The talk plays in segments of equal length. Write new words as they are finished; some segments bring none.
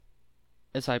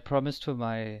As I promised to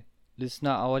my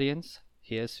listener audience,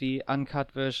 here's the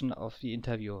uncut version of the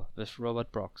interview with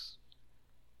Robert Brox.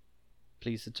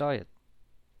 Please enjoy it.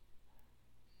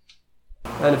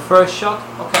 The first shot,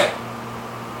 okay.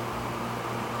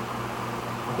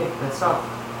 Okay, that's up.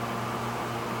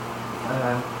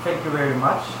 Thank you very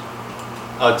much.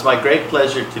 It's my great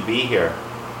pleasure to be here.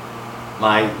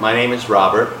 My name is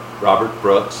Robert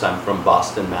Brooks. I'm from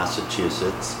Boston,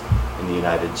 Massachusetts, in the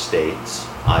United States.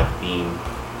 I've been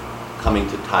coming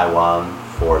to Taiwan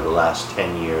for the last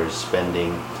 10 years,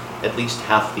 spending at least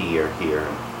half the year here,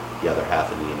 the other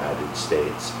half in the United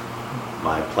States.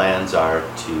 My plans are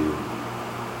to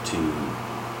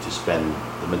spend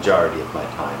the majority of my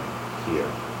time here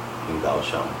in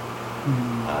Kaohsiung.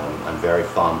 I'm very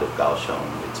fond of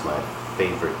Kaohsiung. It's my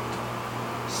favorite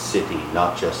city,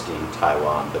 not just in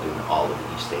Taiwan, but in all of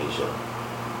East Asia.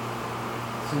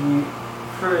 So you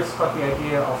first got the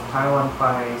idea of Taiwan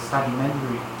by studying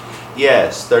Mandarin?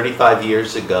 Yes, 35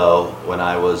 years ago, when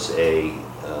I was a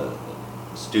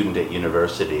student at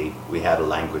university, we had a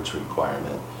language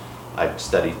requirement. I'd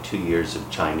studied 2 years of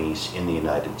Chinese in the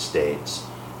United States,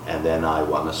 and then I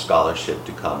won a scholarship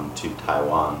to come to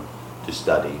Taiwan to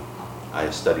study.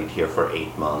 I studied here for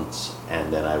 8 months,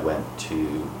 and then I went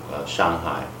to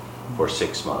Shanghai for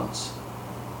 6 months.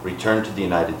 Returned to the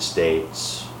United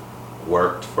States,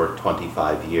 worked for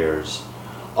 25 years.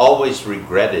 Always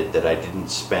regretted that I didn't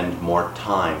spend more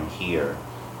time here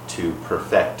to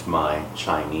perfect my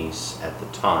Chinese at the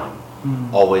time.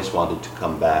 Always wanted to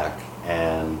come back,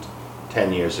 and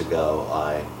 10 years ago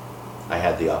I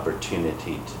had the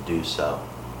opportunity to do so,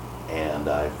 and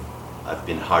I've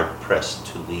been hard pressed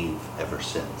to leave ever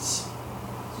since.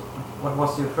 So what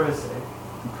was your first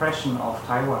impression of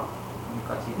Taiwan when you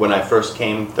got here? When I first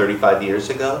came 35 years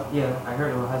ago, Yeah, I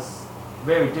heard it was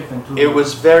very different to... it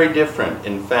was very different.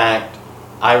 In fact,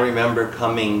 I remember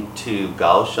coming to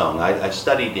Kaohsiung. I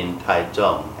studied in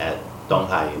Taichung at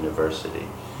Donghai University,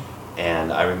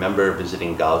 and I remember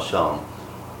visiting Kaohsiung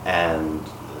and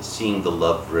seeing the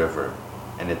Love River,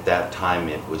 and at that time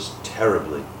it was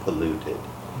terribly polluted.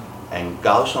 And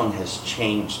Kaohsiung has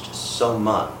changed so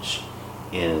much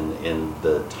in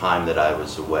the time that I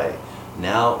was away.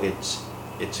 Now it's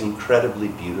incredibly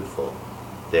beautiful.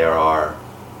 There are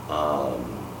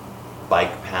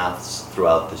bike paths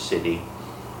throughout the city.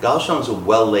 Kaohsiung is a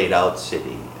well laid out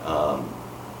city.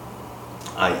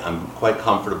 I'm quite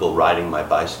comfortable riding my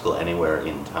bicycle anywhere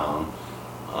in town.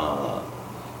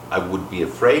 I would be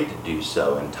afraid to do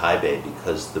so in Taipei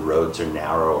because the roads are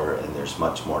narrower and there's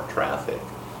much more traffic.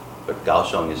 But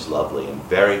Kaohsiung is lovely and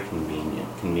very convenient.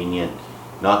 Convenient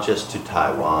not just to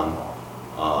Taiwan.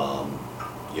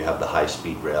 You have the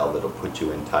high-speed rail that'll put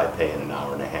you in Taipei in an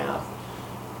hour and a half.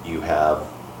 You have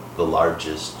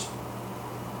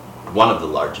one of the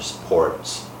largest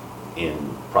ports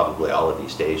in probably all of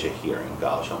East Asia here in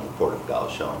Kaohsiung, the port of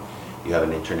Kaohsiung. You have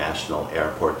an international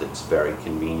airport that's very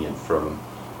convenient.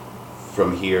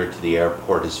 From here to the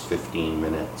airport is 15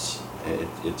 minutes.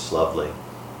 It's lovely.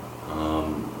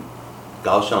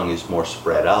 Kaohsiung is more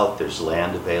spread out. There's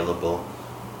land available,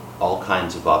 all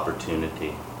kinds of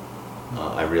opportunity.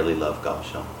 I really love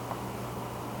Kaohsiung.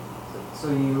 So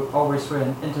you always were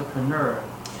an entrepreneur?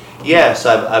 Yes,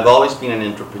 I've always been an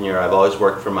entrepreneur. I've always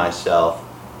worked for myself.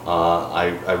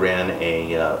 I ran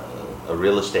a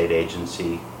real estate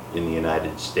agency in the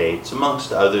United States,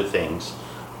 amongst other things.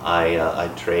 I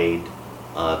trade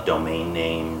domain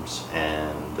names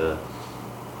and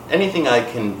anything I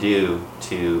can do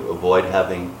to avoid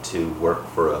having to work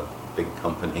for a big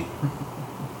company.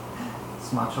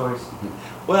 Smart choice.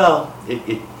 Well,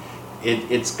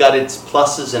 it's got its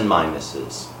pluses and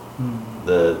minuses.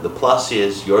 The plus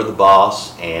is you're the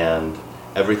boss and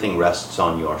everything rests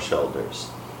on your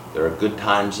shoulders. There are good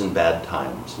times and bad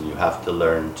times, and you have to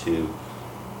learn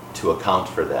to account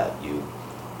for that.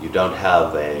 You don't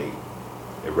have a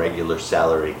regular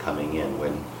salary coming in.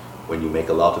 When you make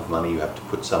a lot of money, you have to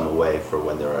put some away for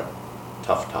when there are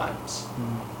tough times.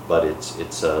 But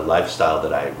it's a lifestyle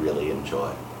that I really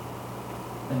enjoy.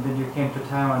 And when you came to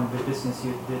Taiwan, the business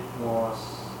you did was...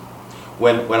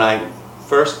 When I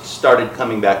first started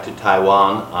coming back to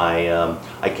Taiwan,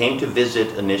 I came to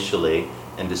visit initially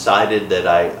and decided that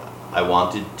I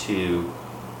wanted to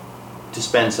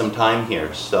spend some time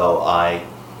here. So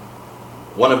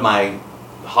one of my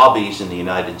hobbies in the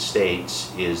United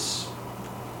States is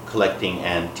collecting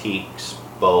antiques,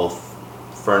 both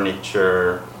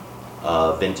furniture,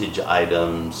 vintage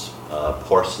items,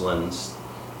 porcelains.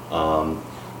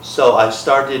 So I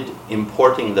started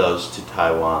importing those to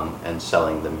Taiwan and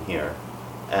selling them here.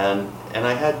 And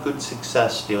I had good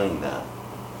success doing that.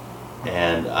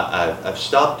 And I've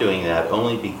stopped doing that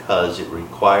only because it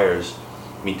requires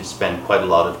me to spend quite a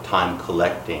lot of time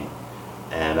collecting,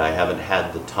 and I haven't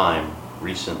had the time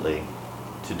recently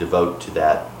to devote to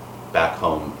that back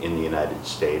home in the United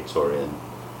States or in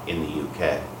the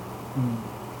UK.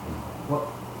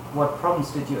 What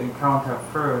problems did you encounter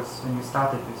first when you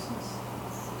started business?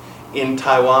 In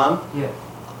Taiwan? Yeah.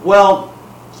 Well,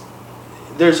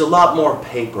 there's a lot more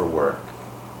paperwork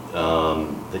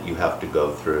that you have to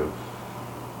go through.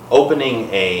 Opening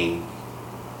a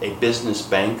business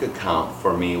bank account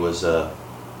for me was a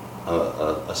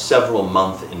several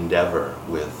month endeavor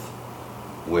with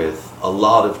a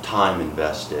lot of time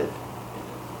invested.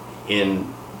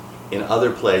 In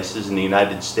other places, in the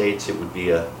United States, it would be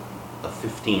a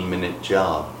 15-minute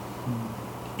job.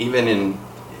 Even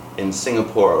in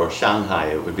Singapore or Shanghai,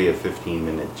 it would be a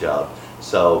 15-minute job.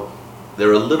 So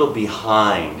they're a little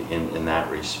behind in that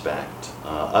respect.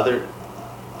 Other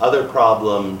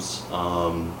problems,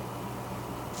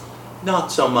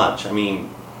 not so much. I mean,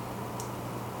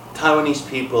 Taiwanese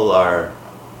people are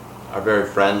very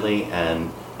friendly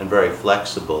and very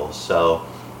flexible. So,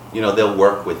 you know, they'll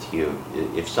work with you.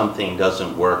 If something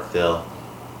doesn't work, they'll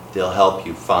help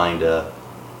you find a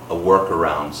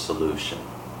workaround solution.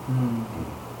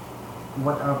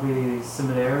 What are the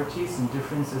similarities and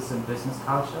differences in business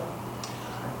culture?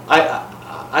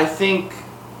 I think,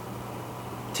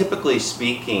 typically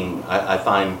speaking, I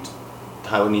find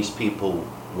Taiwanese people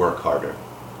work harder.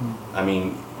 I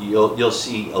mean, you'll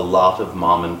see a lot of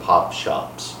mom and pop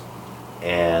shops,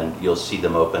 and you'll see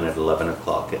them open at 11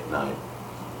 o'clock at night.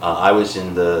 I was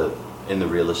in the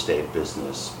real estate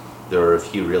business. There are a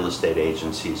few real estate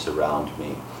agencies around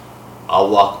me. I'll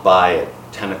walk by at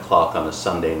 10 o'clock on a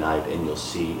Sunday night and you'll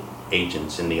see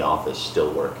agents in the office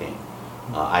still working.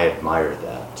 I admire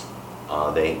that.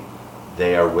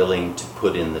 They are willing to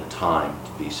put in the time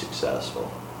to be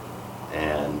successful.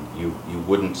 And you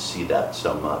wouldn't see that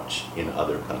so much in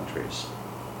other countries.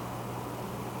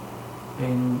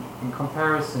 In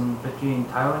comparison between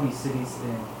Taiwanese cities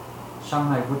and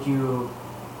Shanghai, would you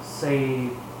say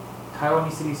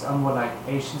Taiwanese cities are more like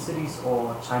Asian cities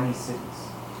or Chinese cities?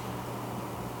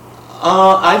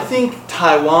 I think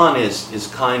Taiwan is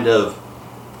kind of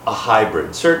a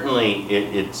hybrid. Certainly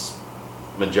its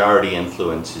majority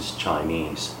influence is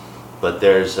Chinese, but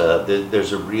there's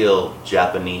a real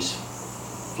Japanese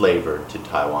flavor to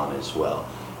Taiwan as well.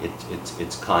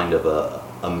 It's kind of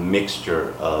a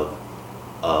mixture of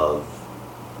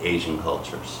Asian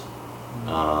cultures,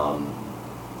 and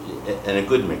a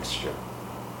good mixture.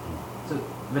 So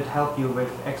would it help you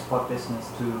with export business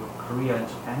to Korea and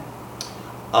Japan?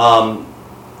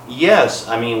 Yes,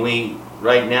 I mean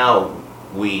right now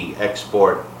we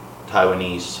export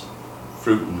Taiwanese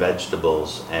fruit and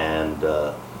vegetables and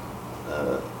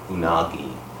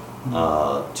unagi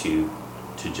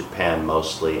to Japan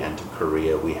mostly, and to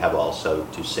Korea. We have also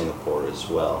to Singapore as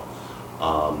well.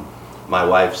 My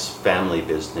wife's family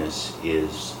business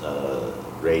is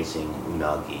raising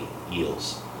unagi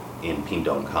eels in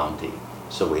Pingtung County,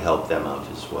 so we help them out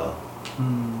as well.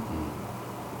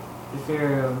 If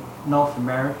you're North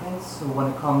Americans who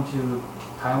want to come to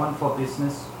Taiwan for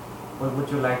business, what would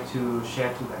you like to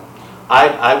share to them?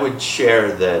 I would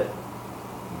share that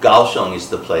Kaohsiung is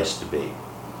the place to be.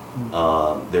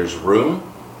 There's room.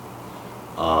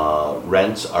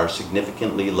 Rents are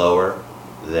significantly lower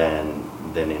than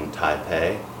in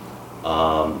Taipei.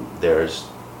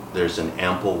 There's an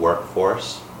ample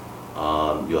workforce.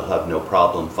 You'll have no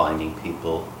problem finding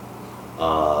people.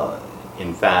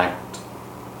 In fact,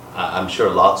 I'm sure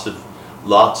lots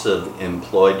of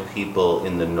employed people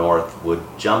in the north would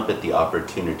jump at the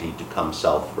opportunity to come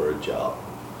south for a job.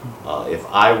 If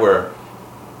I were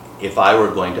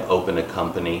going to open a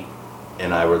company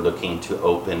and I were looking to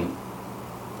open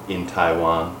in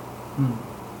Taiwan,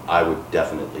 I would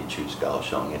definitely choose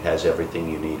Kaohsiung. It has everything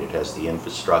you need. It has the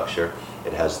infrastructure,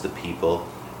 it has the people,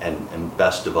 and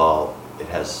best of all, it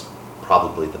has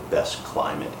probably the best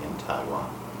climate in Taiwan.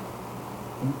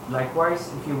 Likewise,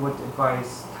 if you would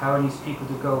advise Taiwanese people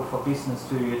to go for business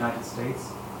to the United States,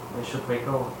 where should they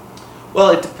go? Well,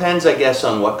 it depends, I guess,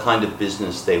 on what kind of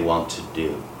business they want to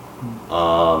do.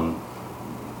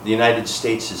 The United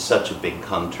States is such a big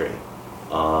country.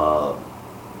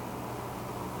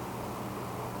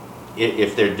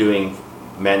 If they're doing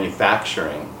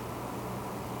manufacturing,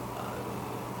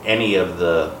 any of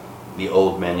the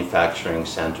old manufacturing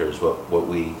centers, what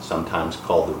we sometimes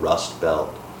call the Rust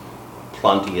Belt,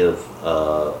 plenty of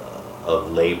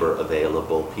labor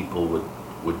available. People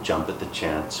would jump at the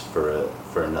chance for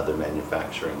another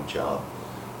manufacturing job.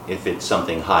 If it's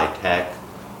something high tech,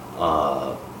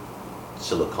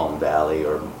 Silicon Valley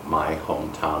or my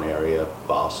hometown area,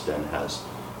 Boston, has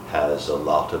a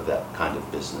lot of that kind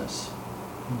of business.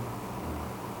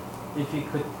 If you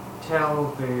could tell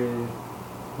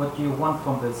what you want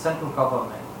from the central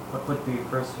government, what would be your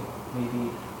first thing?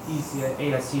 Maybe easier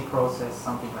ARC process,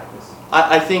 something like this.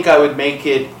 I think I would make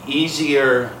it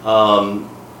easier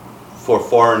for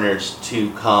foreigners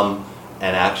to come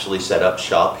and actually set up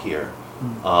shop here.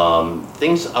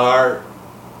 Things are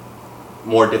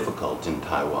more difficult in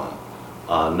Taiwan,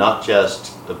 not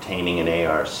just obtaining an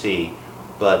ARC,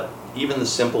 but even the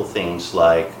simple things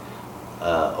like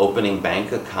opening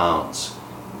bank accounts,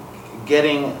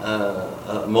 getting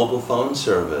a mobile phone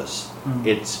service.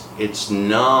 It's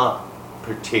not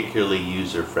particularly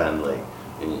user-friendly.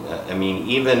 I mean,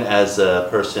 even as a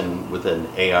person with an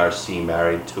ARC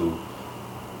married to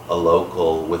a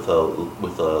local with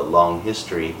a long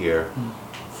history here,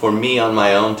 for me on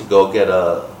my own to go get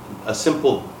a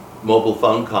simple mobile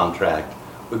phone contract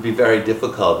would be very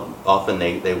difficult. Often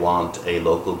they want a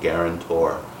local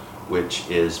guarantor, which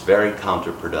is very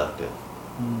counterproductive.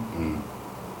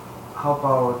 How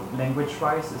about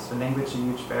language-wise? Is the language a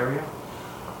huge barrier?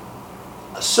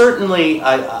 Certainly,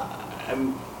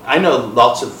 I know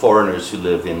lots of foreigners who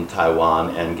live in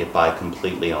Taiwan and get by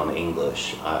completely on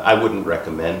English. I wouldn't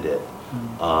recommend it.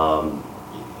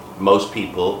 Most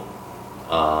people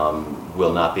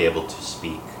will not be able to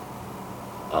speak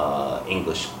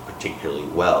English particularly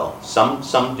well.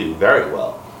 Some do very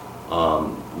well.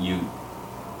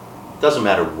 Doesn't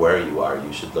matter where you are,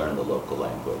 you should learn the local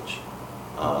language.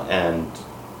 And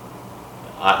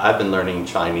I've been learning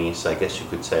Chinese, I guess you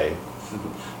could say,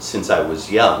 since I was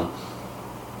young.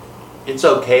 It's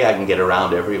okay, I can get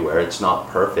around everywhere. It's not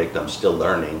perfect, I'm still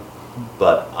learning.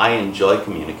 But I enjoy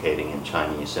communicating in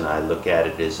Chinese, and I look at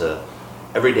it as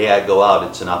every day I go out,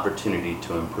 it's an opportunity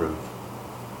to improve.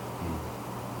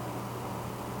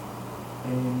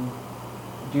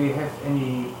 Do you have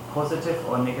any positive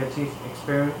or negative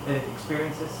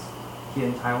experiences here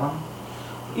in Taiwan?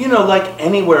 You know, like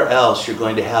anywhere else, you're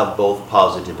going to have both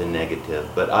positive and negative.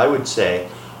 But I would say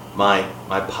my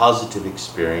positive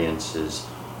experiences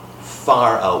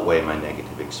far outweigh my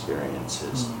negative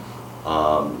experiences.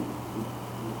 The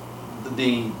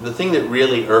thing that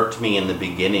really irked me in the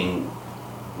beginning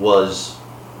was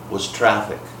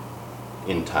traffic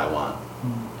in Taiwan,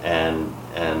 and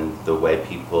the way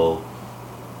people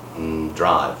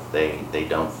drive. They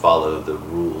don't follow the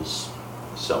rules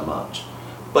so much.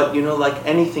 But you know, like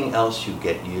anything else, you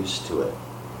get used to it.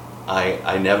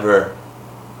 I never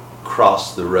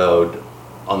crossed the road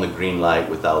on the green light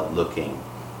without looking.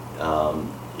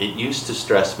 It used to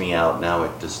stress me out, now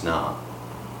it does not.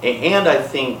 And I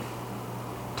think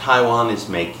Taiwan is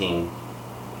making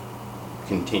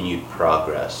continued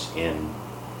progress in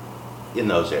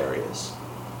those areas.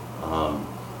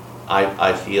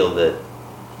 I feel that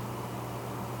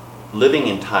living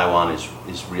in Taiwan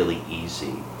is really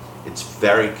easy. It's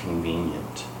very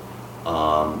convenient.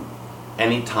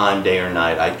 Anytime, day or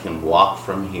night, I can walk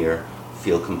from here,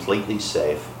 feel completely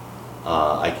safe.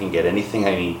 I can get anything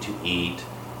I need to eat.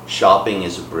 Shopping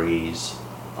is a breeze.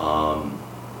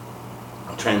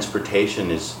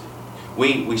 Transportation is...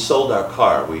 We sold our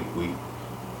car.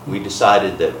 We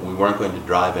decided that we weren't going to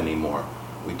drive anymore.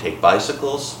 We take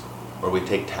bicycles or we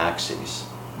take taxis.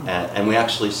 And we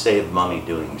actually save money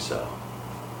doing so.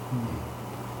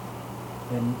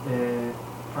 And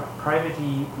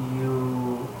privately,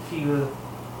 you feel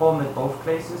home at both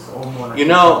places, or more like... You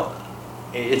know,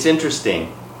 it's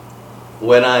interesting.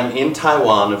 When I'm in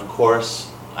Taiwan, of course,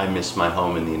 I miss my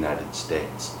home in the United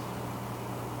States.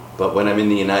 But when I'm in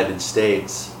the United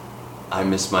States, I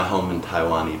miss my home in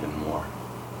Taiwan even more.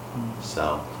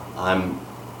 So I'm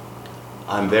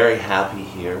very happy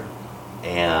here,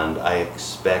 and I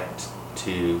expect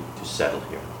to settle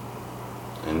here.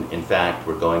 And in fact,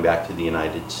 we're going back to the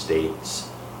United States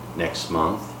next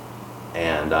month,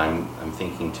 and I'm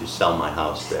thinking to sell my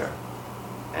house there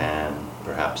and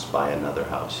perhaps buy another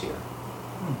house here.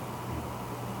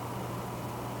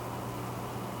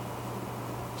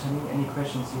 Jenny, any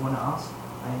questions you want to ask?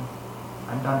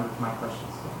 I'm done with my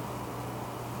questions.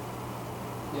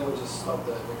 Yeah, we'll just stop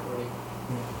the recording.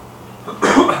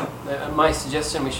 Yeah. My suggestion, we should